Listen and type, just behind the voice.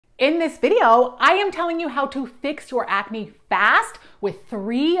In this video, I am telling you how to fix your acne fast with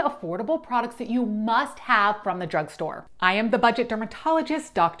 3 affordable products that you must have from the drugstore. I am the budget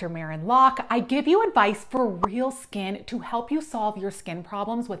dermatologist, Dr. Maren Locke. I give you advice for real skin to help you solve your skin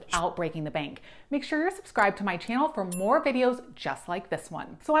problems without breaking the bank. Make sure you're subscribed to my channel for more videos just like this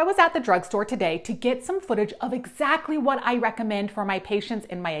one. So I was at the drugstore today to get some footage of exactly what I recommend for my patients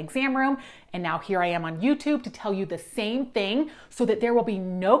in my exam room. And now here I am on YouTube to tell you the same thing so that there will be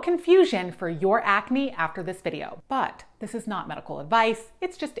no confusion for your acne after this video. But this is not medical advice.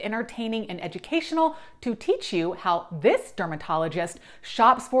 It's just entertaining and educational to teach you how this dermatologist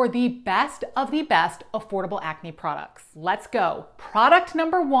shops for the best of the best affordable acne products. Let's go. Product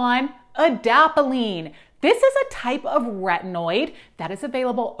number 1, adapalene. This is a type of retinoid that is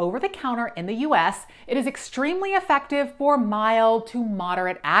available over the counter in the US. It is extremely effective for mild to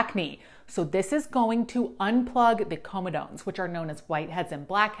moderate acne. So this is going to unplug the comedones, which are known as whiteheads and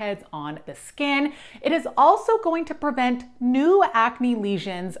blackheads on the skin. It is also going to prevent new acne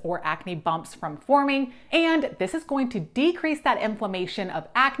lesions or acne bumps from forming. And this is going to decrease that inflammation of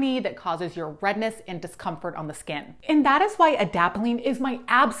acne that causes your redness and discomfort on the skin. And that is why adapalene is my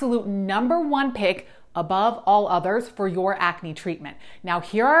absolute #1 pick above all others for your acne treatment. Now,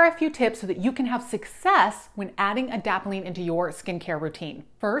 here are a few tips so that you can have success when adding adapalene into your skincare routine.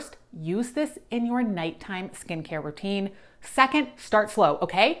 First, use this in your nighttime skincare routine. Second, start slow,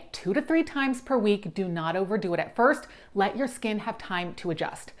 okay? 2 to 3 times per week. Do not overdo it at first. Let your skin have time to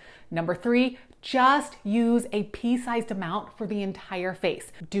adjust. Number 3, just use a pea-sized amount for the entire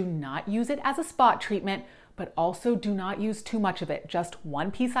face. Do not use it as a spot treatment, but also do not use too much of it, just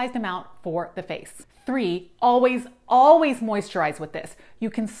 1 pea-sized amount for the face. 3, always moisturize with this.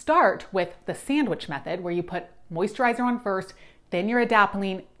 You can start with the sandwich method where you put moisturizer on first, then your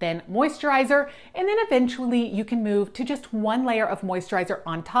adapalene, then moisturizer, and then eventually you can move to just 1 layer of moisturizer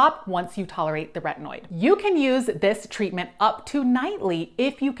on top once you tolerate the retinoid. You can use this treatment up to nightly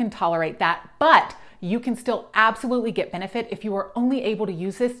if you can tolerate that, but you can still absolutely get benefit if you are only able to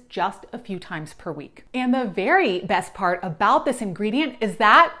use this just a few times per week. And the very best part about this ingredient is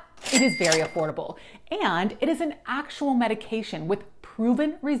that it is very affordable, and it is an actual medication with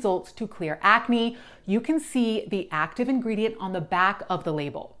proven results to clear acne. You can see the active ingredient on the back of the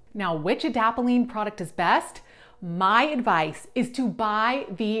label. Now, which adapalene product is best? My advice is to buy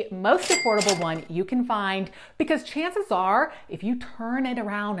the most affordable one you can find, because chances are, if you turn it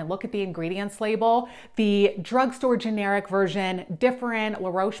around and look at the ingredients label, the drugstore generic version, different, La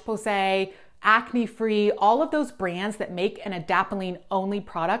Roche-Posay, acne-free, all of those brands that make an adapalene only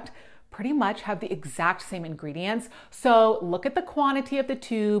product pretty much have the exact same ingredients. So look at the quantity of the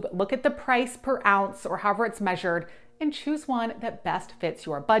tube, look at the price per ounce or however it's measured, and choose one that best fits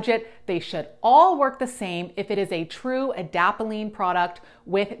your budget. They should all work the same if it is a true adapalene product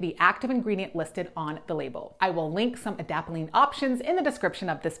with the active ingredient listed on the label. I will link some adapalene options in the description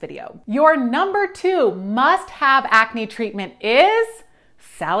of this video. Your number 2 must-have acne treatment is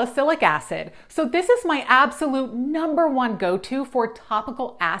salicylic acid. So this is my absolute #1 go-to for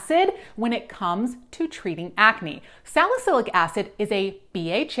topical acid when it comes to treating acne. Salicylic acid is a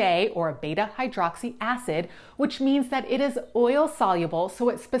BHA or a beta hydroxy acid, which means that it is oil soluble, so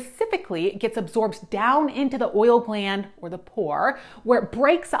it specifically gets absorbed down into the oil gland or the pore, where it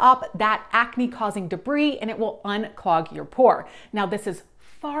breaks up that acne causing debris and it will unclog your pore. Now, this is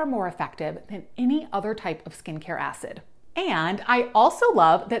far more effective than any other type of skincare acid. And I also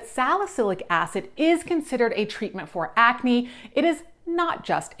love that salicylic acid is considered a treatment for acne. It is not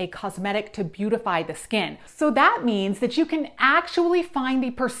just a cosmetic to beautify the skin. So that means that you can actually find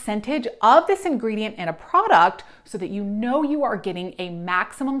the percentage of this ingredient in a product so that you know you are getting a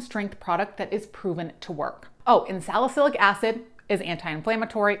maximum strength product that is proven to work. Oh, and salicylic acid is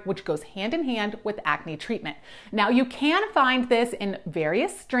anti-inflammatory, which goes hand in hand with acne treatment. Now, you can find this in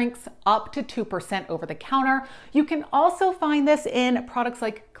various strengths up to 2% over the counter. You can also find this in products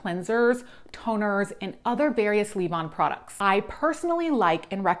like cleansers, toners, and other various leave-on products. I personally like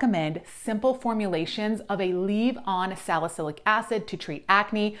and recommend simple formulations of a leave-on salicylic acid to treat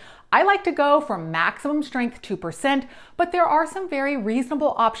acne. I like to go for maximum strength 2%, but there are some very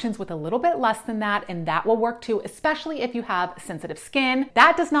reasonable options with a little bit less than that, and that will work too, especially if you have sensitive skin.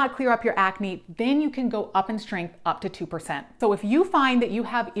 That does not clear up your acne, then you can go up in strength up to 2%. So if you find that you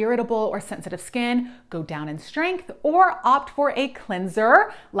have irritable or sensitive skin, go down in strength or opt for a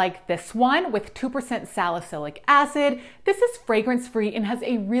cleanser like this one with 2% salicylic acid. This is fragrance-free and has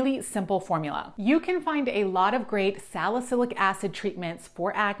a really simple formula. You can find a lot of great salicylic acid treatments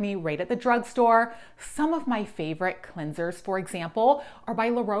for acne right at the drugstore. Some of my favorite cleansers, for example, are by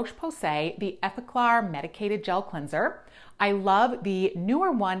La Roche-Posay, the Epiclar Medicated Gel Cleanser. I love the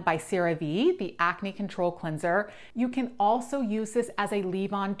newer one by CeraVe, the Acne Control Cleanser. You can also use this as a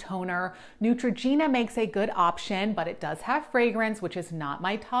leave-on toner. Neutrogena makes a good option, but it does have fragrance, which is not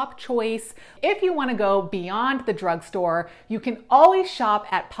my top choice. If you want to go beyond the drugstore, you can always shop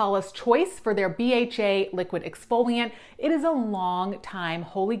at Paula's Choice for their BHA liquid exfoliant. It is a long time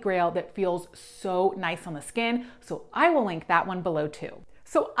holy grail that feels so nice on the skin, so I will link that one below too.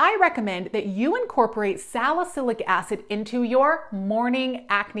 So I recommend that you incorporate salicylic acid into your morning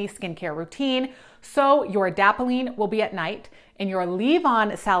acne skincare routine. So your adapalene will be at night and your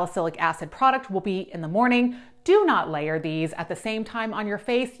leave-on salicylic acid product will be in the morning. Do not layer these at the same time on your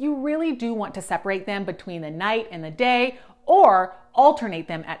face. You really do want to separate them between the night and the day, or alternate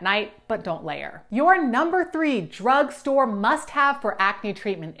them at night, but don't layer. Your number 3 drugstore must-have for acne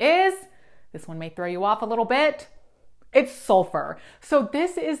treatment is, this one may throw you off a little bit, it's sulfur. So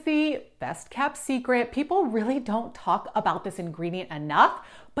this is the best kept secret. People really don't talk about this ingredient enough,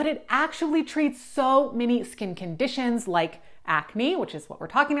 but it actually treats so many skin conditions like acne, which is what we're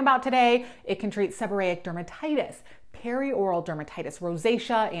talking about today. It can treat seborrheic dermatitis, perioral dermatitis,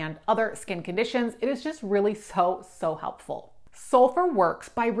 rosacea, and other skin conditions. It is just really so helpful. Sulfur works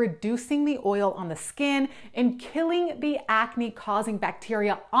by reducing the oil on the skin and killing the acne-causing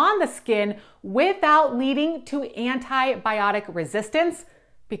bacteria on the skin without leading to antibiotic resistance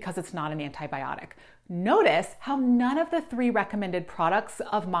because it's not an antibiotic. Notice how none of the 3 recommended products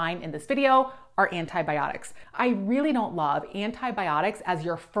of mine in this video are antibiotics. I really don't love antibiotics as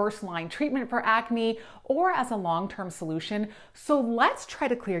your first-line treatment for acne or as a long-term solution. So let's try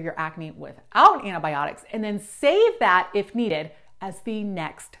to clear your acne without antibiotics and then save that if needed as the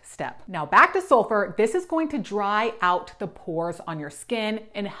next step. Now back to sulfur. This is going to dry out the pores on your skin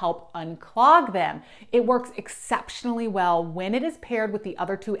and help unclog them. It works exceptionally well when it is paired with the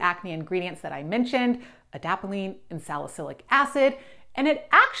other 2 acne ingredients that I mentioned, adapalene and salicylic acid. And it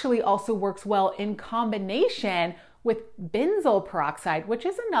actually also works well in combination with benzoyl peroxide, which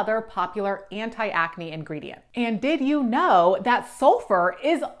is another popular anti-acne ingredient. And did you know that sulfur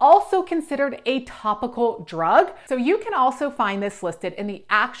is also considered a topical drug? So you can also find this listed in the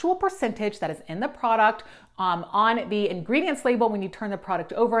actual percentage that is in the product on the ingredients label when you turn the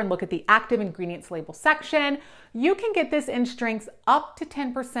product over and look at the active ingredients label section. You can get this in strengths up to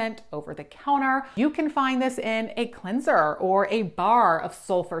 10% over the counter. You can find this in a cleanser or a bar of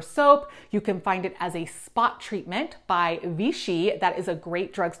sulfur soap. You can find it as a spot treatment by Vichy. That is a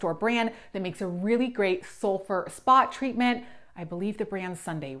great drugstore brand that makes a really great sulfur spot treatment. I believe the brand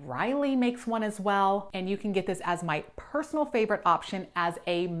Sunday Riley makes one as well. And you can get this as my personal favorite option as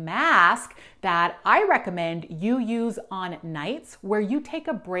a mask that I recommend you use on nights where you take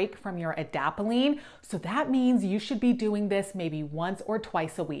a break from your adapalene. So that means you should be doing this maybe once or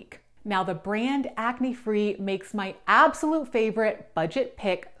twice a week. Now the brand Acne Free makes my absolute favorite budget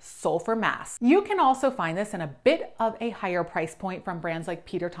pick, sulfur mask. You can also find this in a bit of a higher price point from brands like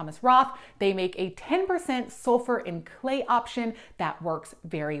Peter Thomas Roth. They make a 10% sulfur in clay option that works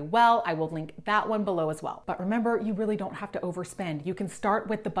very well. I will link that one below as well. But remember, you really don't have to overspend. You can start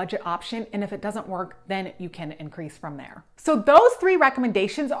with the budget option, and if it doesn't work, then you can increase from there. So those 3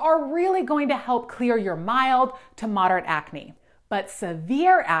 recommendations are really going to help clear your mild to moderate acne. But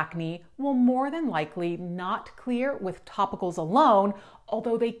severe acne will more than likely not clear with topicals alone,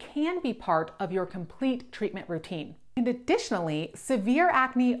 although they can be part of your complete treatment routine. And additionally, severe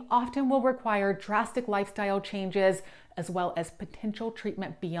acne often will require drastic lifestyle changes as well as potential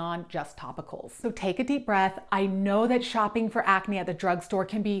treatment beyond just topicals. So take a deep breath. I know that shopping for acne at the drugstore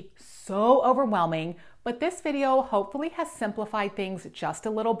can be so overwhelming, but this video hopefully has simplified things just a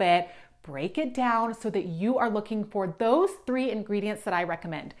little bit. Break it down so that you are looking for those 3 ingredients that I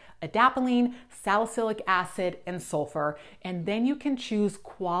recommend: adapalene, salicylic acid, and sulfur. And then you can choose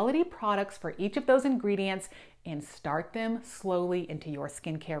quality products for each of those ingredients and start them slowly into your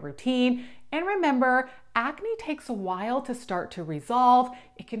skincare routine. And remember, acne takes a while to start to resolve.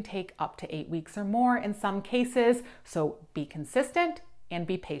 It can take up to 8 weeks or more in some cases. So be consistent and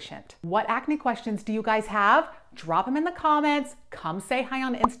be patient. What acne questions do you guys have? Drop them in the comments. Come say hi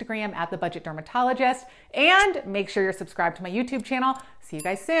on Instagram at The Budget Dermatologist, and make sure you're subscribed to my YouTube channel. See you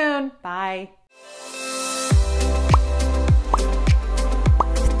guys soon. Bye.